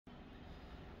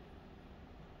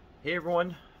Hey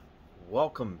everyone,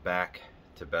 welcome back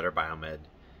to Better Biomed.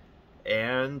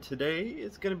 And today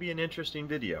is going to be an interesting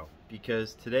video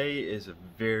because today is a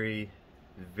very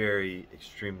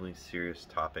extremely serious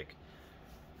topic.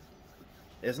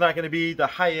 It's not going to be the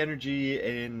high energy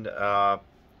and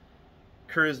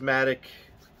charismatic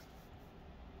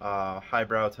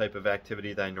highbrow type of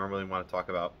activity that I normally want to talk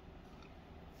about.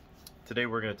 Today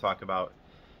we're going to talk about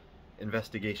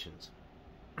investigations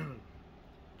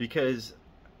because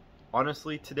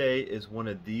honestly, today is one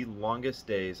of the longest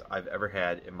days I've ever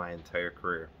had in my entire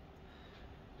career.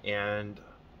 And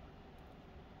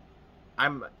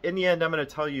in the end, I'm going to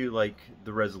tell you like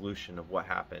the resolution of what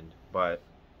happened, but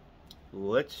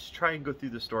let's try and go through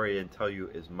the story and tell you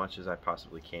as much as I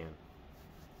possibly can.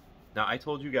 Now, I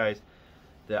told you guys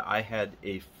that I had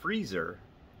a freezer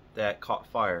that caught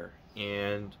fire,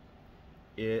 and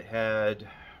it had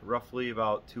roughly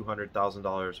about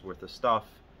 $200,000 worth of stuff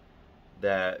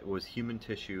that was human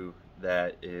tissue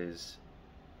that is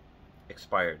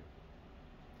expired.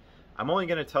 I'm only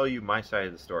going to tell you my side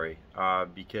of the story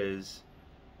because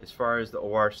as far as the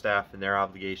OR staff and their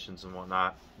obligations and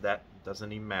whatnot, that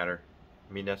doesn't even matter.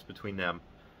 I mean, that's between them.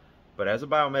 But as a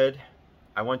biomed,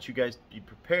 I want you guys to be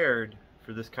prepared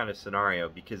for this kind of scenario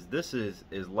because this is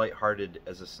as lighthearted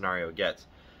as a scenario gets.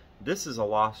 This is a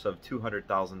loss of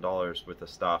 $200,000 worth of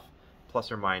stuff,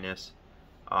 plus or minus.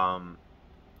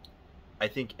 I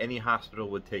think any hospital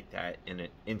would take that in an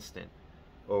instant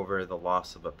over the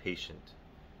loss of a patient.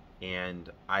 And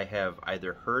I have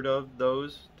either heard of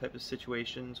those type of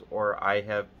situations or I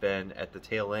have been at the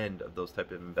tail end of those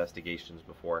type of investigations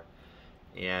before.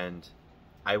 And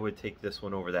I would take this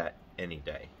one over that any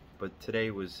day. But today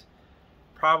was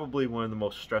probably one of the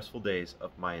most stressful days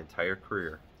of my entire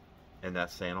career. And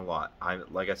that's saying a lot.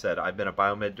 Like I said, I've been a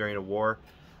biomed during a war.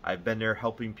 I've been there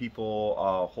helping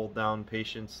people hold down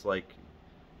patients, like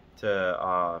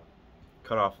to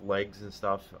cut off legs and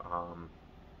stuff.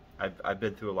 I've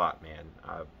been through a lot, man.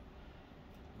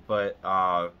 But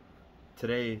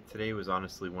today was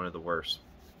honestly one of the worst.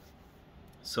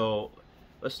 So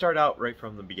let's start out right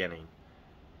from the beginning.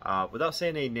 Without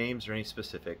saying any names or any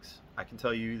specifics, I can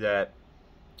tell you that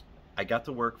I got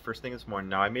to work first thing this morning.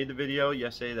 Now, I made the video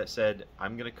yesterday that said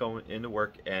I'm going to go into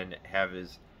work and have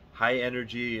as high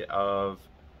energy of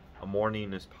a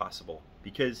morning as possible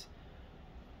because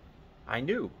I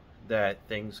knew that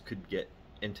things could get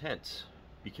intense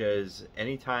because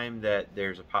anytime that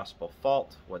there's a possible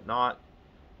fault, whatnot,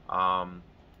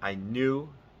 I knew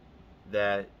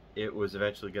that it was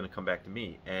eventually going to come back to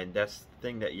me. And that's the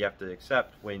thing that you have to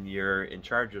accept when you're in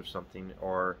charge of something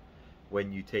or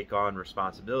when you take on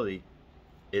responsibility,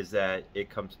 is that it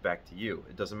comes back to you.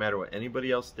 It doesn't matter what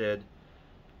anybody else did.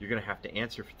 You're going to have to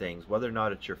answer for things, whether or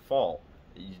not it's your fault.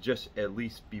 You just at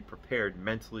least be prepared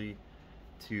mentally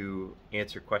to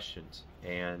answer questions.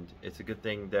 And it's a good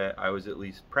thing that I was at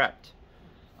least prepped.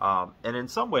 And in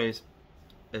some ways,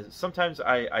 sometimes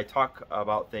I talk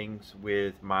about things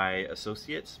with my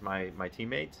associates, my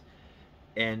teammates,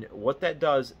 and what that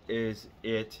does is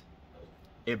it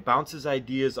bounces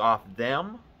ideas off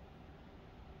them,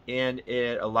 and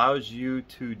it allows you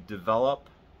to develop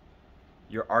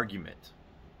your argument.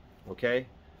 Okay?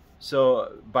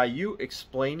 So by you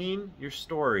explaining your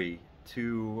story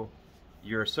to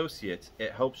your associates,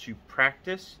 it helps you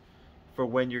practice for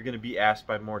when you're going to be asked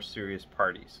by more serious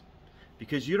parties.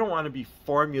 Because you don't want to be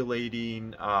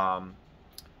formulating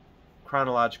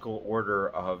chronological order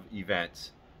of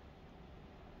events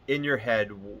in your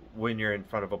head when you're in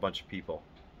front of a bunch of people.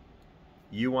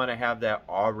 You want to have that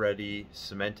already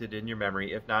cemented in your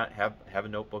memory. If not, have a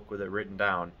notebook with it written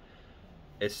down.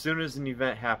 As soon as an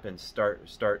event happens,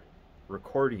 start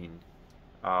recording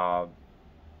the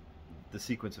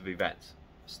sequence of events.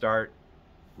 Start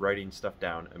writing stuff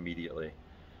down immediately.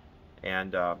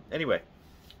 And anyway,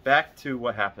 back to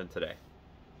what happened today.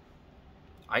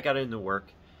 I got into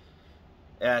work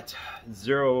at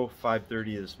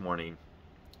 5:30 this morning,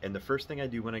 and the first thing I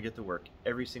do when I get to work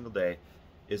every single day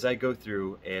is I go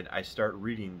through and I start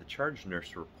reading the charge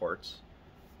nurse reports,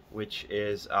 which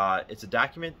is it's a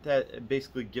document that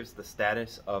basically gives the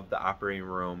status of the operating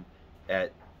room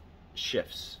at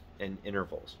shifts and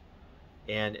intervals.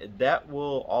 And that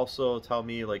will also tell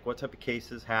me like what type of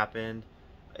cases happened,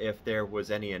 if there was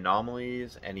any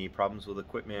anomalies, any problems with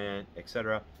equipment,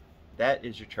 etc. That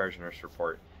is your charge nurse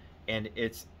report. And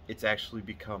it's actually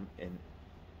become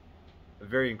a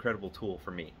very incredible tool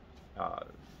for me.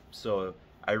 So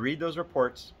I read those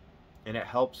reports, and it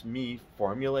helps me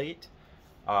formulate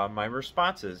my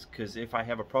responses, because if I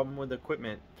have a problem with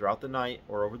equipment throughout the night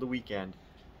or over the weekend,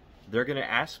 they're going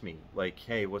to ask me, like,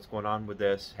 hey, what's going on with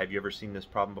this? Have you ever seen this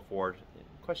problem before?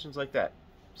 questions like that.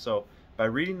 So by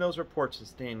reading those reports and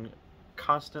staying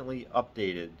constantly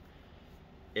updated,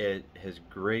 it has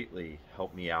greatly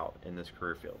helped me out in this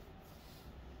career field.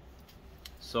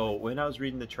 So when I was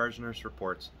reading the charge nurse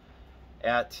reports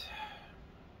at,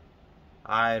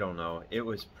 I don't know, it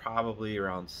was probably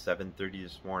around 7:30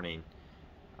 this morning,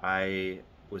 I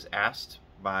was asked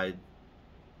by,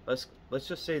 let's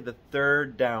just say, the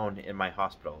third down in my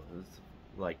hospital. It's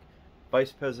like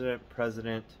vice president,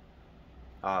 president,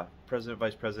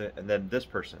 vice president, and then this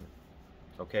person.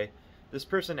 Okay, this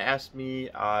person asked me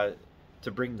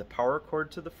to bring the power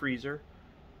cord to the freezer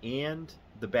and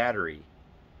the battery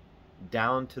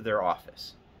down to their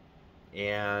office,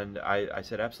 and I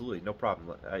said absolutely, no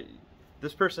problem.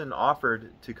 This person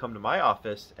offered to come to my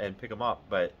office and pick them up,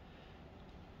 but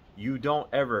you don't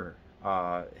ever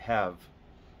have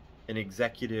an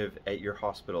executive at your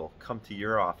hospital come to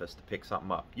your office to pick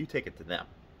something up. You take it to them.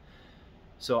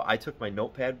 So I took my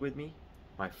notepad with me,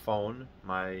 my phone,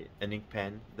 an ink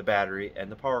pen, the battery,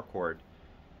 and the power cord,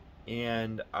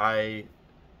 and I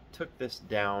took this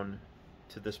down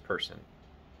to this person.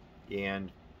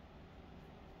 And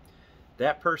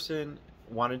that person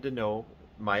wanted to know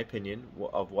my opinion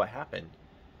of what happened.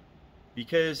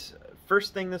 Because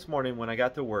first thing this morning when I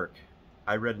got to work,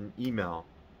 I read an email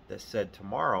that said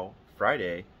tomorrow,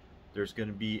 Friday, there's going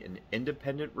to be an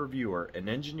independent reviewer, an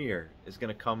engineer is going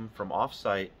to come from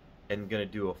off-site and going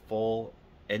to do a full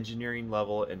engineering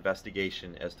level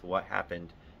investigation as to what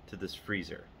happened to this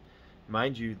freezer.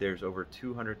 Mind you, there's over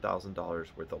 $200,000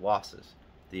 worth of losses.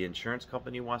 The insurance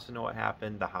company wants to know what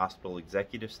happened, the hospital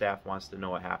executive staff wants to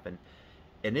know what happened,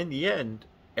 and in the end,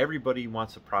 everybody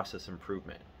wants a process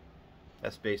improvement.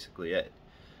 That's basically it.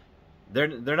 They're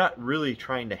not really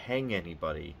trying to hang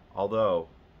anybody, although,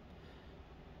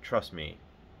 trust me,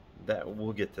 that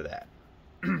we'll get to that.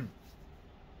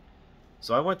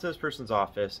 So I went to this person's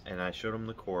office and I showed him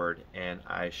the cord and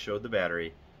I showed the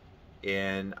battery,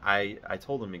 and I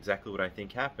told him exactly what I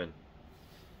think happened.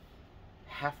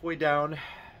 Halfway down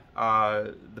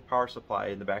the power supply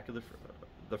in the back of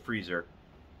the freezer,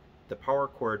 the power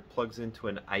cord plugs into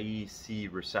an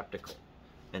IEC receptacle.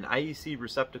 An IEC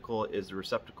receptacle is a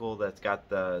receptacle that's got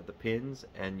the pins,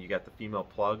 and you got the female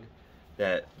plug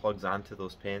that plugs onto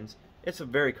those pins. It's a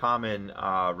very common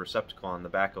receptacle on the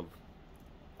back of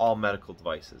all medical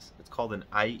devices. It's called an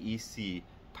IEC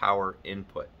power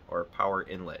input or power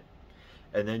inlet.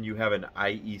 And then you have an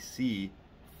IEC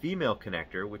female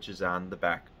connector, which is on the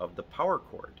back of the power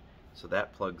cord. So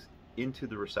that plugs into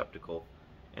the receptacle.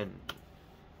 And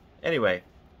anyway,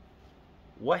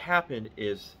 what happened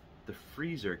is the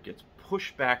freezer gets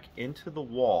pushed back into the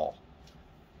wall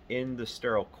in the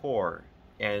sterile core,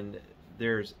 and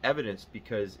there's evidence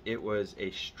because it was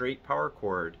a straight power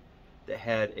cord that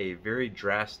had a very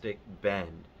drastic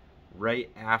bend right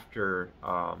after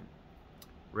the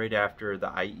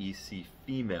IEC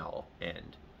female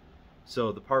end.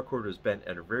 So the power cord was bent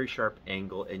at a very sharp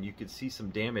angle, and you could see some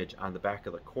damage on the back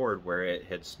of the cord where it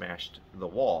had smashed the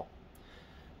wall.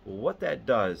 Well, what that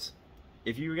does,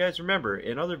 if you guys remember,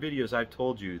 in other videos I've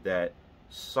told you that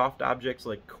soft objects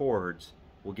like cords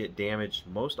will get damaged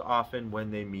most often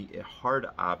when they meet a hard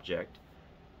object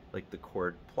like the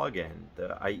cord plug end, the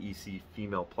IEC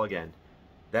female plug end.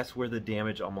 That's where the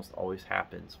damage almost always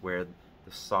happens, where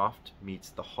the soft meets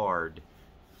the hard.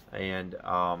 And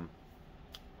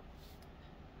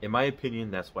in my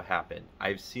opinion, that's what happened.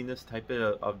 I've seen this type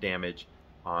of damage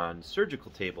on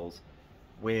surgical tables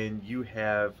when you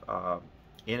have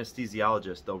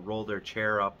anesthesiologists. They'll roll their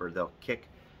chair up, or they'll kick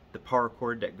the power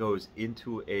cord that goes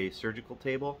into a surgical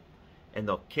table, and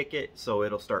they'll kick it so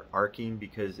it'll start arcing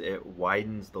because it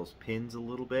widens those pins a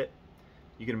little bit.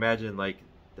 You can imagine like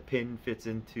the pin fits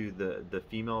into the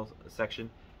female section,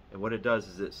 and what it does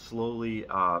is it slowly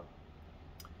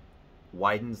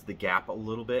widens the gap a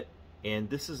little bit. And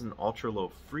this is an ultra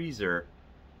low freezer,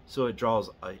 so it draws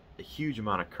a huge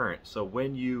amount of current. So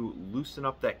when you loosen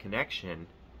up that connection,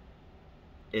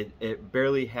 it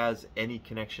barely has any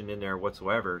connection in there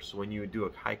whatsoever. So when you do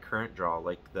a high current draw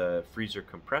like the freezer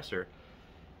compressor,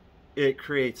 it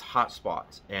creates hot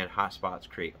spots, and hot spots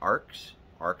create arcs.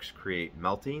 Arcs create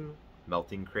melting.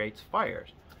 Melting creates fires,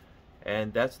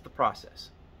 and that's the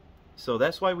process. So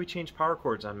that's why we change power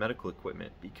cords on medical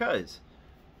equipment, because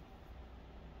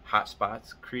hot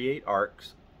spots create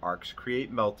arcs. Arcs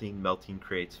create melting. Melting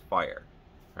creates fire.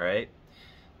 All right.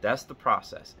 That's the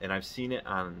process, and I've seen it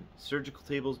on surgical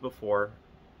tables before,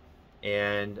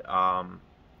 and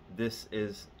this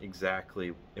is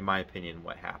exactly, in my opinion,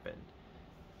 what happened.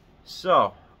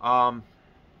 So,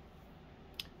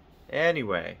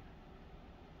 anyway,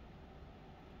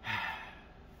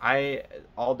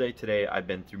 All day today I've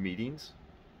been through meetings.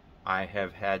 I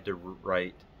have had to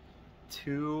write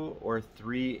 2 or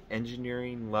 3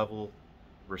 engineering level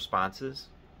responses,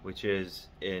 which is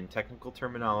in technical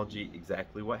terminology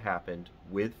exactly what happened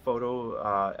with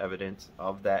photo evidence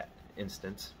of that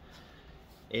instance.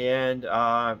 And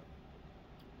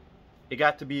it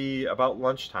got to be about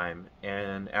lunchtime,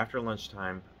 and after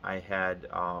lunchtime I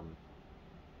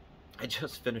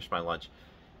just finished my lunch,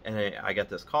 and I got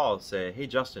this call to say, "Hey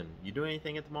Justin, you doing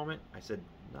anything at the moment?" I said,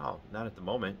 "No, not at the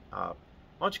moment. Why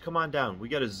don't you come on down? We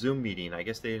got a Zoom meeting. I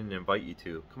guess they didn't invite you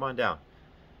to. Come on down."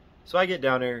 So I get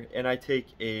down there and I take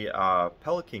a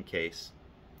Pelican case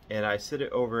and I sit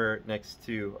it over next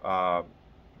to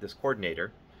this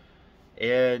coordinator,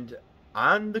 and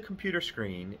on the computer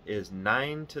screen is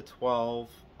 9 to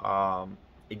 12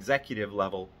 executive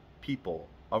level people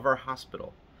of our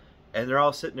hospital, and they're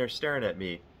all sitting there staring at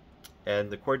me.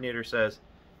 And the coordinator says,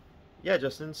 "Yeah,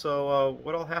 Justin, so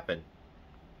what all happened?"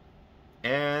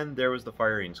 And there was the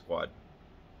firing squad.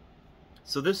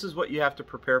 So this is what you have to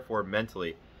prepare for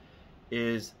mentally,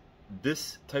 is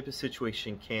this type of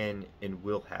situation can and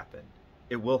will happen.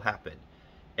 It will happen.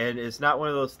 And it's not one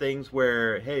of those things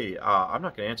where, hey, I'm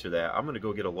not going to answer that. I'm going to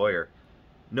go get a lawyer.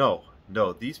 No,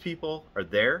 these people are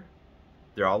there.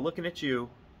 They're all looking at you,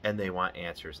 and they want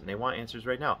answers. And they want answers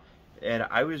right now. And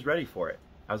I was ready for it.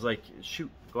 I was like,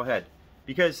 shoot, go ahead.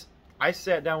 Because I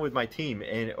sat down with my team,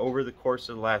 and over the course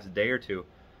of the last day or two,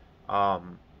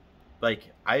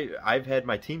 like I've had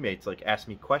my teammates like ask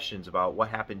me questions about what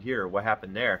happened here, what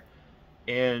happened there,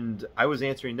 and I was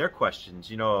answering their questions,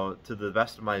 to the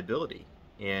best of my ability.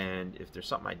 And if there's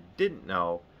something I didn't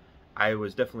know, I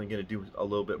was definitely going to do a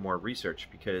little bit more research,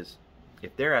 because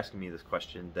if they're asking me this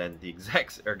question, then the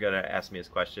execs are going to ask me this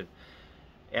question.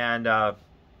 And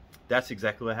that's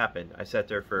exactly what happened. I sat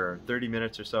there for 30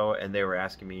 minutes or so, and they were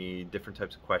asking me different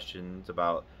types of questions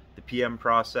about the PM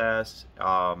process,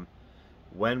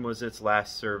 when was its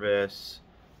last service,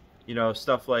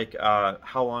 stuff like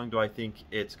how long do I think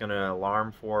it's going to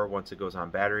alarm for once it goes on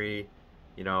battery,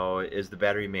 is the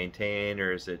battery maintained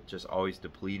or is it just always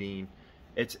depleting?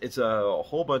 It's a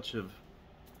whole bunch of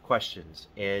questions,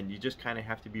 and you just kind of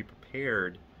have to be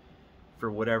prepared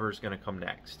for whatever's going to come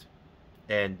next.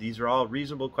 And these are all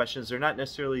reasonable questions. They're not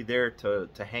necessarily there to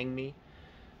hang me,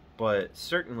 but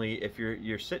certainly if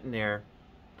you're sitting there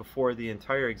before the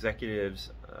entire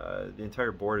executives, the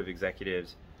entire board of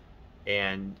executives,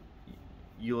 and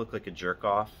you look like a jerk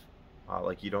off,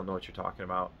 like you don't know what you're talking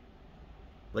about.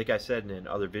 Like I said in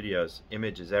other videos,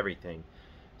 image is everything.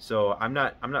 So I'm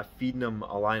not feeding them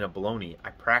a line of baloney.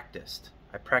 I practiced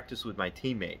with my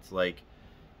teammates,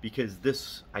 because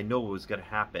this I know was going to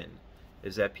happen,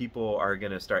 is that people are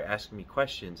going to start asking me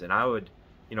questions, and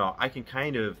I can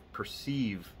kind of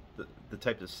perceive the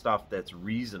type of stuff that's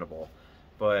reasonable.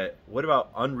 But what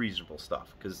about unreasonable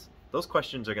stuff? Because those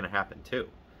questions are going to happen too.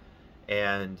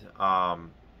 And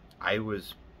I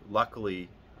was luckily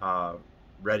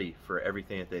ready for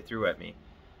everything that they threw at me.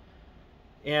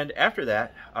 And after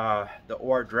that, the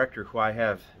OR director, who I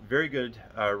have very good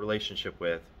relationship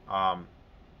with,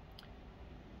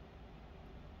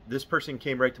 this person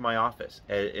came right to my office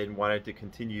and wanted to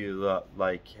continue,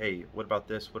 hey, what about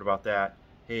this? What about that?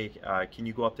 Hey, can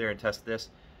you go up there and test this?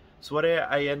 So what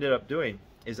I ended up doing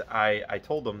is I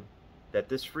told them that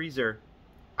this freezer,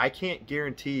 I can't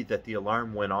guarantee that the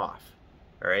alarm went off,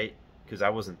 all right, because I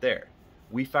wasn't there.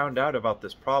 We found out about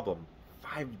this problem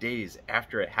 5 days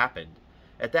after it happened.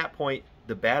 At that point,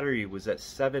 the battery was at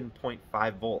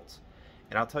 7.5 volts.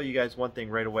 And I'll tell you guys one thing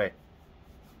right away.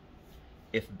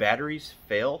 If batteries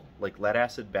fail, like lead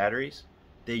acid batteries,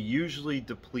 they usually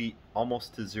deplete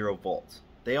almost to 0 volts.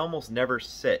 They almost never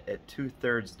sit at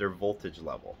 2/3 their voltage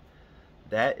level.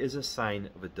 That is a sign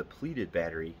of a depleted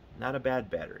battery, not a bad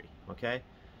battery, okay?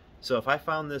 So if I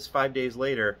found this 5 days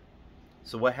later,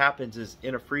 so what happens is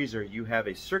in a freezer you have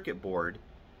a circuit board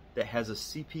that has a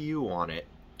CPU on it,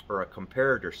 or a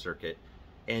comparator circuit,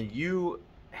 and you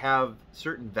have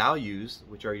certain values,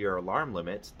 which are your alarm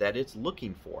limits, that it's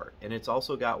looking for. And it's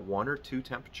also got 1 or 2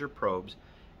 temperature probes,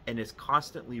 and it's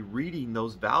constantly reading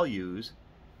those values.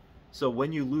 So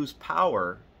when you lose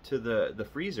power to the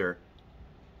freezer,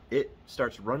 it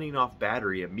starts running off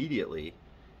battery immediately,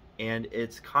 and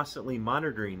it's constantly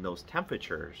monitoring those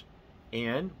temperatures.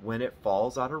 And when it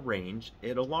falls out of range,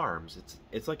 it alarms.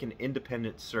 It's like an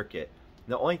independent circuit.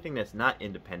 The only thing that's not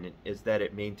independent is that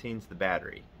it maintains the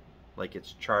battery, like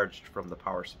it's charged from the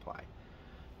power supply.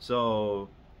 So,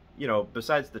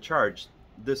 besides the charge,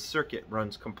 this circuit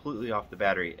runs completely off the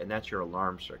battery, and that's your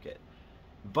alarm circuit.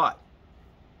 But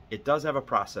it does have a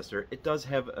processor, it does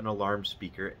have an alarm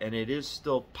speaker, and it is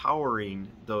still powering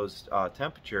those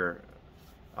temperature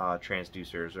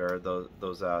transducers, or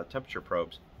those temperature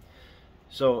probes.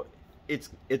 So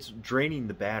it's draining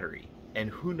the battery, and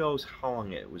who knows how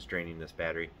long it was draining this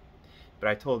battery. But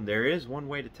I told him there is one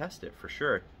way to test it for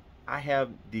sure. I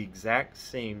have the exact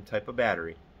same type of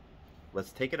battery.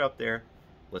 Let's take it up there,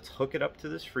 let's hook it up to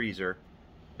this freezer,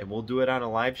 and we'll do it on a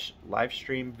live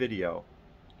stream video.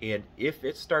 And if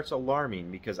it starts alarming,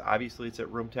 because obviously it's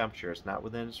at room temperature, it's not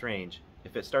within its range,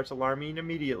 if it starts alarming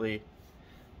immediately,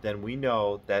 then we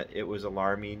know that it was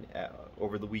alarming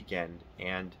over the weekend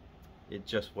and it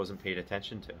just wasn't paid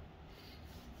attention to.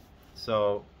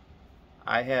 So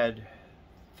I had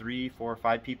 3, 4,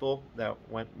 5 people that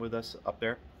went with us up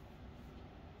there,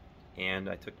 and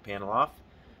I took the panel off.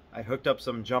 I hooked up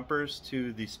some jumpers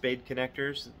to the spade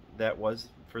connectors that was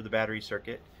for the battery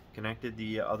circuit, connected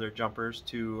the other jumpers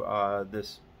to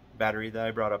this battery that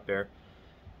I brought up there,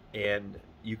 and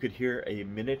you could hear a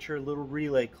miniature little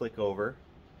relay click over,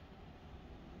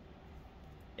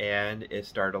 and it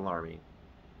started alarming.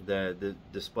 The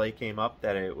display came up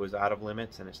that it was out of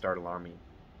limits, and it started alarming.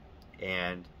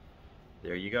 And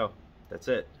there you go. That's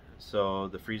it. So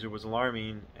the freezer was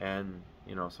alarming, and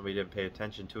somebody didn't pay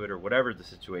attention to it, or whatever the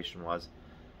situation was,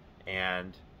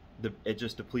 and it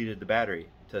just depleted the battery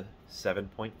to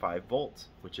 7.5 volts,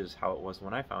 which is how it was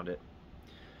when I found it.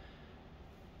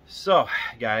 So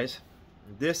guys,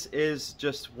 this is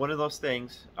just one of those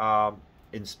things.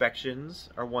 Inspections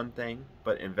are one thing,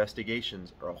 but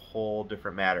investigations are a whole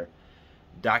different matter.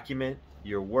 Document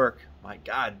your work. My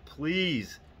God,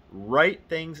 please write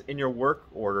things in your work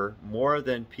order more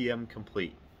than PM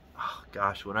complete. Oh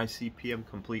gosh, when I see PM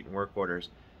complete in work orders,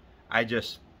 I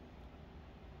just,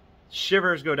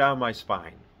 shivers go down my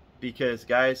spine, because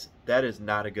guys, that is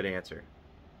not a good answer.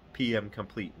 PM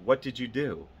complete. What did you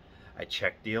do? I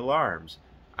checked the alarms.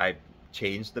 I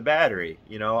changed the battery.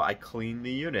 I cleaned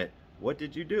the unit. What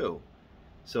did you do?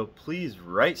 So please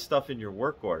write stuff in your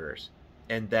work orders.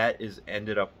 And that is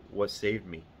ended up what saved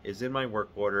me. Is in my work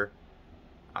order,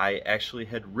 I actually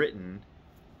had written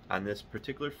on this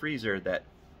particular freezer that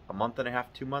a month and a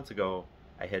half, 2 months ago,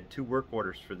 I had 2 work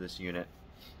orders for this unit.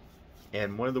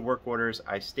 And one of the work orders,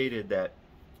 I stated that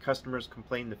customers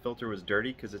complained the filter was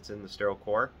dirty because it's in the sterile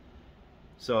core.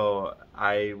 So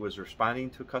I was responding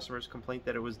to a customer's complaint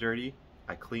that it was dirty.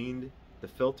 I cleaned the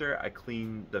filter, I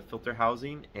cleaned the filter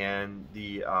housing and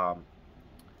the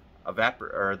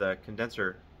the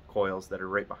condenser coils that are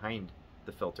right behind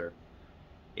the filter.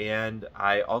 And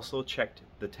I also checked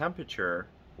the temperature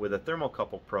with a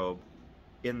thermocouple probe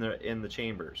in the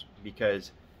chambers,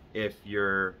 because if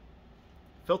your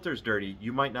filter's dirty,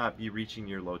 you might not be reaching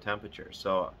your low temperature.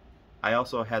 So I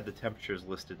also had the temperatures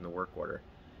listed in the work order,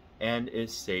 and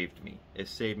it saved me. It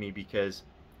saved me because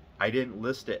I didn't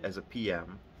list it as a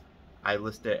PM. I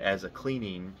list it as a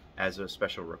cleaning, as a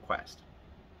special request.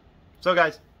 So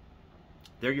guys,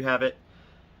 there you have it.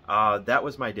 That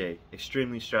was my day.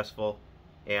 Extremely stressful,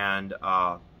 and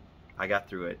I got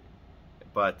through it.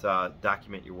 But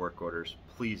document your work orders.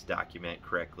 Please document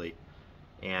correctly.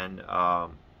 And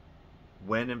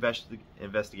when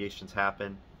investigations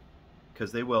happen,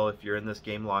 because they will if you're in this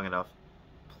game long enough,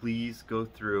 please go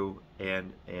through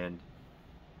and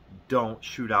don't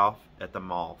shoot off at the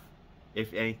mouth.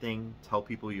 If anything, tell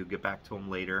people you'll get back to them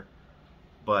later,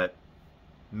 but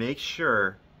make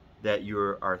sure that you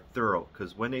are thorough,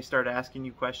 because when they start asking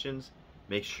you questions,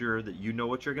 make sure that you know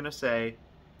what you're going to say,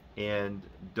 and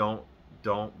don't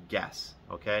guess.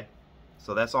 Okay,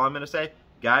 so that's all I'm going to say.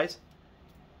 Guys,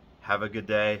 have a good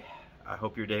day. I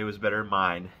hope your day was better than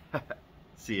mine.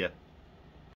 See ya.